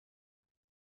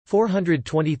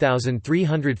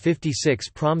420356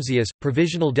 Praamzius,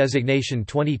 provisional designation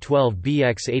 2012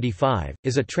 BX85,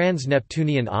 is a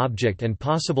trans-Neptunian object and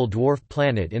possible dwarf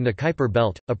planet in the Kuiper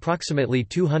belt, approximately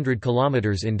 200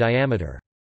 km in diameter.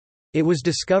 It was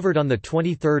discovered on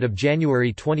 23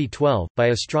 January 2012, by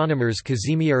astronomers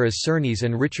Kazimierz Czerny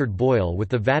and Richard Boyle with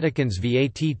the Vatican's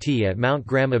VATT at Mount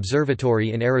Graham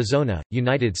Observatory in Arizona,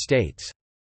 United States.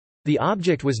 The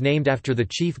object was named after the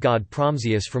chief god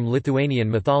Praamzius from Lithuanian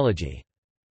mythology.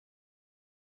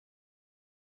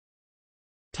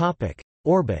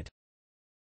 Orbit.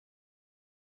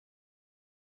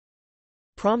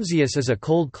 Praamzius is a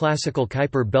cold classical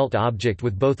Kuiper belt object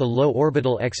with both a low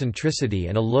orbital eccentricity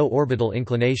and a low orbital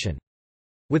inclination.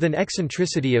 With an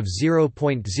eccentricity of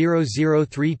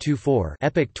 0.00324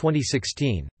 (Epoch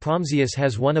 2016), Praamzius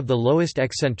has one of the lowest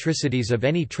eccentricities of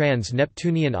any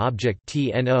trans-Neptunian object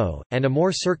 (TNO), and a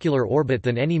more circular orbit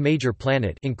than any major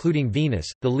planet including Venus,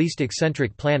 the least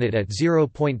eccentric planet at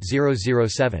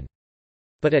 0.007.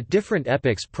 But at different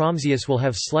epochs Praamzius will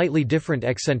have slightly different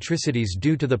eccentricities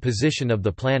due to the position of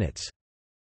the planets.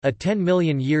 A 10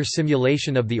 million-year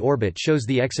simulation of the orbit shows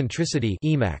the eccentricity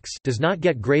Emax does not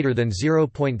get greater than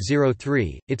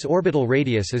 0.03. Its orbital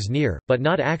radius is near, but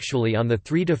not actually on the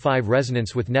 3:5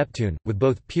 resonance with Neptune, with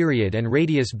both period and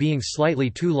radius being slightly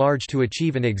too large to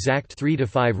achieve an exact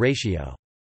 3:5 ratio.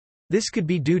 This could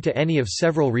be due to any of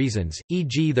several reasons,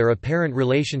 e.g. their apparent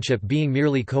relationship being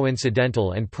merely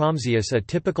coincidental and Praamzius a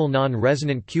typical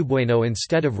non-resonant cubeano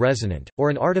instead of resonant, or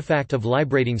an artifact of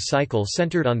librating cycle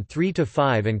centered on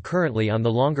 3:5 and currently on the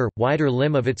longer, wider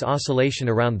limb of its oscillation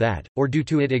around that, or due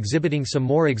to it exhibiting some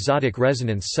more exotic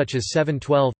resonance such as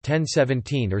 712,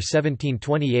 1017 or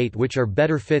 1728 which are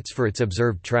better fits for its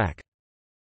observed track.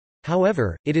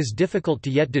 However, it is difficult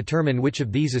to yet determine which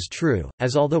of these is true,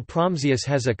 as although Praamzius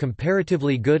has a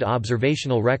comparatively good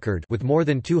observational record with more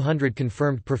than 200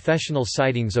 confirmed professional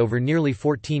sightings over nearly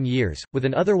 14 years, with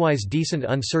an otherwise decent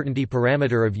uncertainty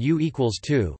parameter of U equals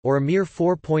 2, or a mere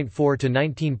 4.4 to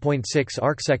 19.6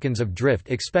 arcseconds of drift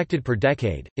expected per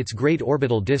decade, its great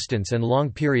orbital distance and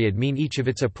long period mean each of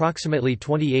its approximately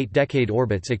 28 decade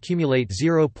orbits accumulate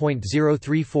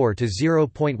 0.034 to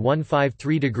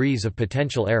 0.153 degrees of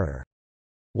potential error.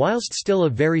 Whilst still a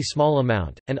very small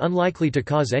amount, and unlikely to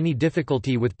cause any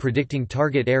difficulty with predicting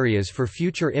target areas for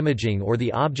future imaging or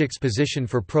the object's position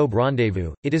for probe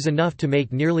rendezvous, it is enough to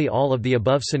make nearly all of the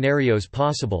above scenarios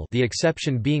possible, the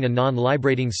exception being a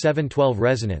non-librating 712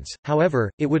 resonance. However,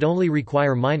 it would only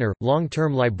require minor,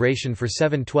 long-term libration for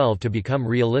 712 to become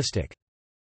realistic.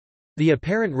 The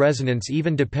apparent resonance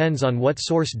even depends on what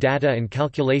source data and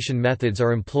calculation methods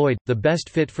are employed. The best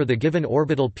fit for the given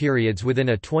orbital periods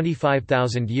within a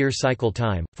 25,000-year cycle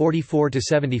time, 44 to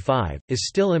 75, is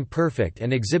still imperfect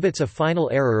and exhibits a final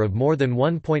error of more than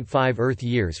 1.5 Earth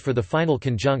years for the final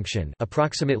conjunction,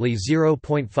 approximately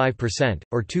 0.5%,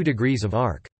 or 2 degrees of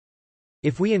arc.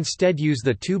 If we instead use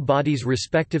the two bodies'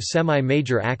 respective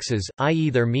semi-major axes, i.e.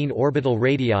 their mean orbital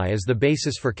radii as the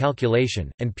basis for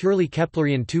calculation, and purely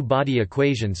Keplerian two-body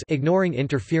equations ignoring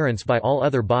interference by all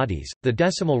other bodies, the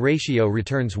decimal ratio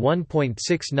returns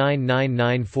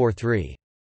 1.699943.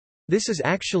 This is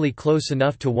actually close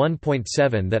enough to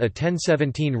 1.7 that a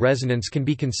 1017 resonance can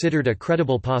be considered a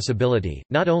credible possibility,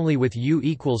 not only with U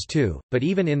equals 2, but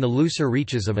even in the looser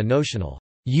reaches of a notional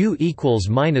U equals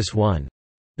 -1.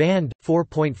 Band,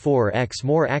 4.4x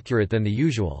more accurate than the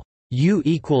usual U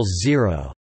equals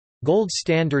 0 gold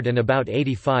standard and about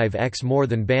 85x more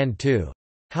than band 2.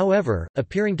 However,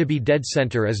 appearing to be dead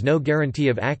center is no guarantee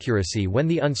of accuracy when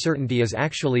the uncertainty is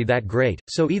actually that great,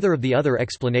 so either of the other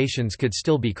explanations could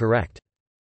still be correct.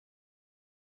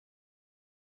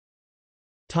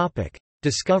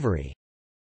 Discovery.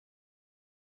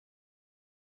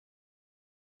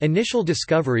 Initial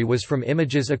discovery was from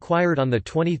images acquired on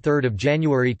 23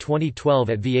 January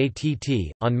 2012 at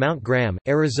VATT, on Mount Graham,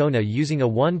 Arizona using a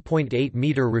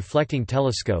 1.8-meter reflecting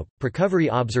telescope.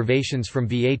 Precovery observations from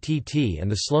VATT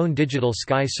and the Sloan Digital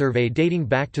Sky Survey dating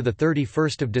back to 31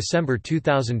 December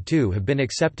 2002 have been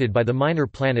accepted by the Minor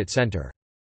Planet Center.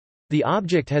 The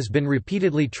object has been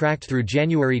repeatedly tracked through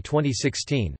January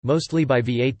 2016, mostly by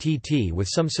VATT with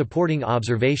some supporting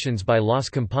observations by Las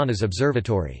Campanas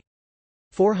Observatory.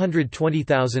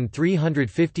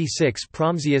 420,356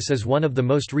 Praamzius is one of the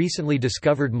most recently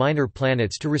discovered minor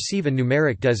planets to receive a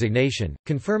numeric designation,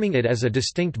 confirming it as a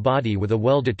distinct body with a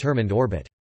well-determined orbit.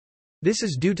 This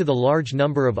is due to the large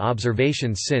number of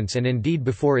observations since and indeed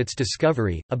before its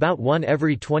discovery, about one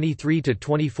every 23 to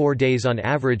 24 days on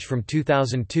average from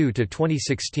 2002 to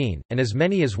 2016, and as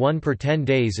many as one per 10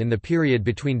 days in the period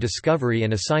between discovery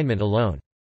and assignment alone.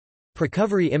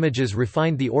 Precovery images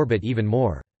refined the orbit even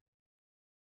more.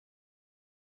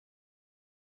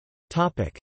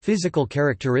 Physical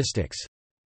characteristics.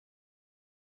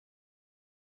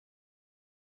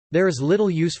 There is little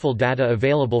useful data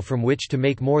available from which to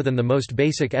make more than the most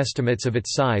basic estimates of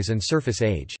its size and surface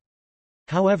age.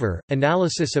 However,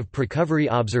 analysis of precovery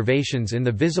observations in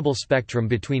the visible spectrum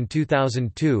between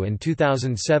 2002 and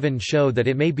 2007 show that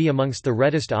it may be amongst the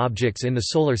reddest objects in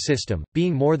the Solar System,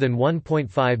 being more than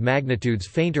 1.5 magnitudes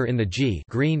fainter in the G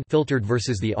green filtered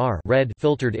versus the R red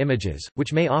filtered images,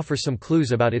 which may offer some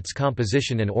clues about its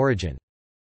composition and origin.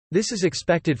 This is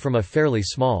expected from a fairly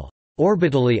small,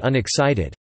 orbitally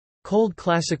unexcited, cold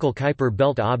classical Kuiper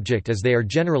belt object, as they are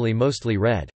generally mostly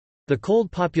red. The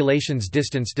cold population's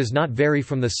distance does not vary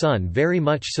from the Sun very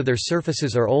much, so their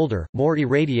surfaces are older, more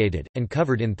irradiated, and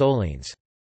covered in tholins.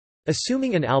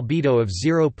 Assuming an albedo of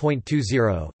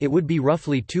 0.20, it would be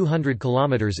roughly 200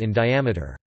 km in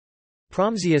diameter.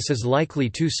 Praamzius is likely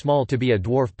too small to be a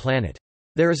dwarf planet.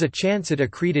 There is a chance it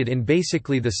accreted in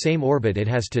basically the same orbit it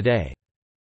has today.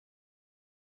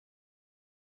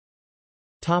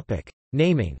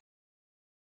 Naming.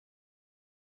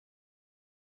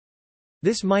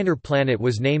 This minor planet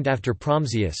was named after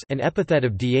Praamzius, an epithet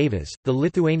of Dievas, the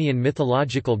Lithuanian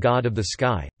mythological god of the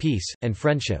sky, peace, and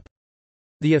friendship.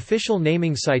 The official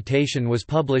naming citation was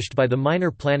published by the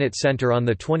Minor Planet Center on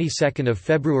the 22nd of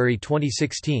February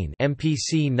 2016,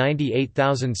 MPC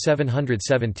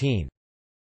 98717.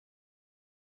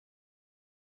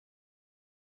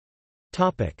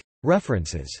 Topic: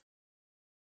 References.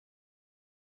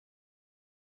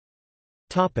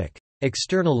 Topic: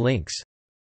 External links.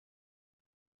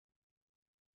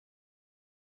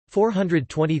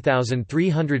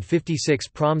 420,356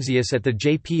 Praamzius at the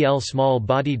JPL Small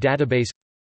Body Database.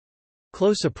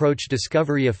 Close Approach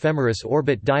Discovery Ephemeris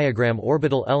Orbit Diagram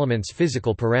Orbital Elements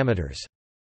Physical Parameters